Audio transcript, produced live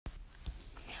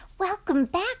Welcome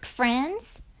back,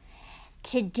 friends.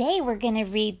 Today we're going to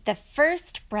read The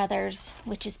First Brothers,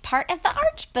 which is part of the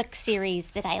Arch Book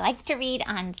series that I like to read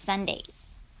on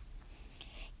Sundays.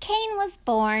 Cain was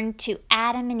born to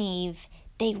Adam and Eve.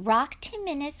 They rocked him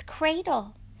in his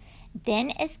cradle. Then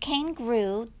as Cain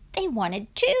grew, they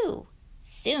wanted two.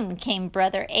 Soon came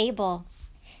brother Abel.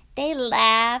 They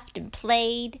laughed and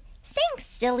played, sang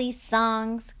silly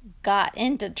songs, got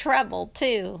into trouble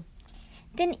too.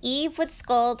 Then Eve would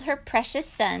scold her precious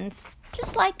sons,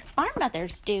 just like our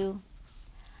mothers do.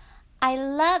 I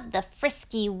love the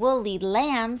frisky, woolly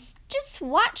lambs. Just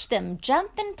watch them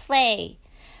jump and play,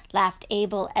 laughed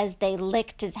Abel as they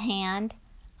licked his hand.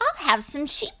 I'll have some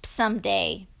sheep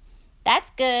someday.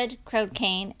 That's good, crowed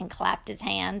Cain and clapped his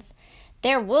hands.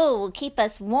 Their wool will keep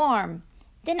us warm.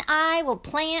 Then I will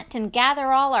plant and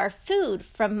gather all our food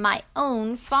from my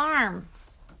own farm.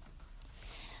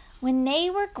 When they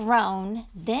were grown,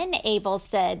 then Abel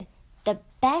said, the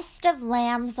best of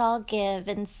lambs I'll give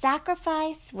and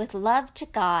sacrifice with love to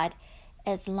God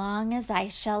as long as I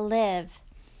shall live.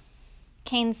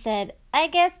 Cain said, I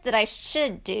guess that I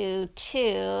should do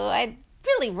too. I'd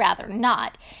really rather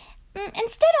not.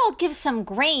 Instead, I'll give some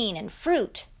grain and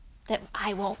fruit that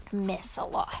I won't miss a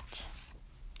lot.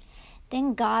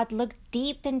 Then God looked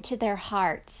deep into their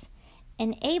hearts.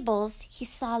 In Abel's, he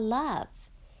saw love.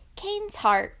 Cain's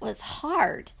heart was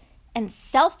hard and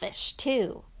selfish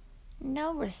too.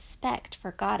 No respect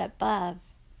for God above.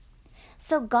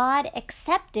 So God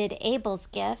accepted Abel's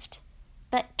gift,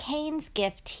 but Cain's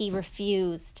gift he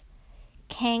refused.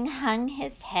 Cain hung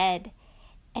his head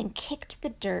and kicked the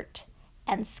dirt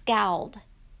and scowled.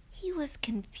 He was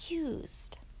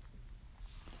confused.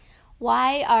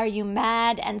 Why are you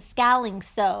mad and scowling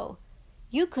so?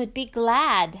 You could be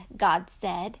glad, God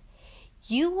said.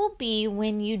 You will be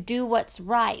when you do what's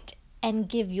right and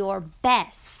give your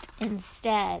best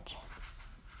instead.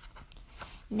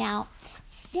 Now,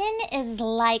 sin is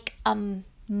like a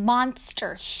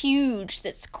monster huge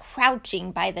that's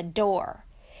crouching by the door.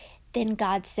 Then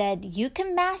God said, you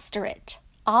can master it.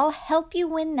 I'll help you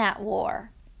win that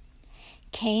war.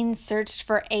 Cain searched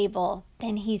for Abel.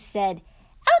 Then he said,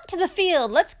 out to the field,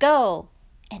 let's go.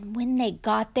 And when they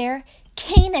got there,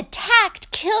 Cain attacked,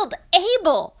 killed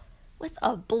Abel with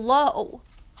a blow.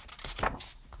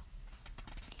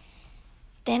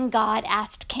 Then God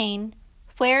asked Cain,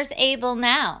 where's Abel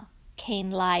now?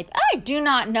 Cain lied, I do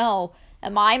not know.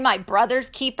 Am I my brother's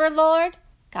keeper, Lord?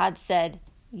 God said,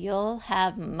 you'll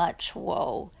have much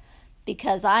woe,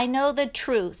 because I know the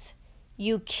truth.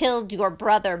 You killed your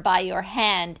brother by your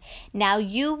hand. Now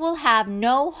you will have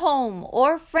no home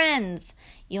or friends.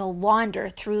 You'll wander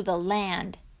through the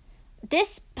land.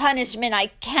 This punishment I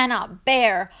cannot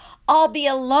bear. I'll be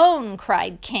alone,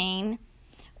 cried Cain.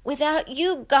 Without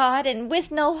you, God, and with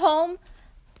no home,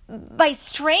 by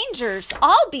strangers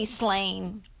I'll be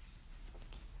slain.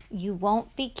 You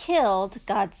won't be killed,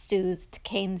 God soothed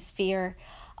Cain's fear,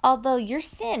 although your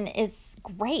sin is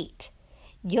great.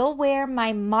 You'll wear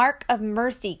my mark of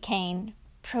mercy, Cain,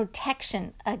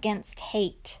 protection against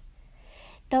hate.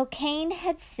 Though Cain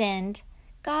had sinned,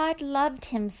 God loved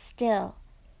him still.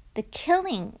 The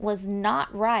killing was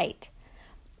not right,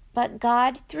 but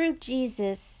God, through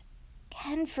Jesus,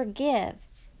 can forgive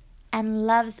and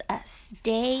loves us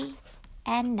day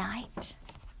and night.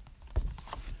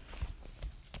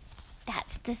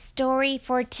 That's the story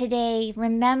for today.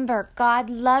 Remember, God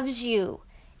loves you,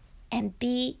 and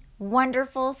be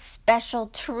wonderful, special,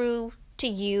 true to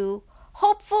you,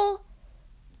 hopeful,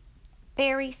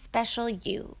 very special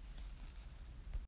you.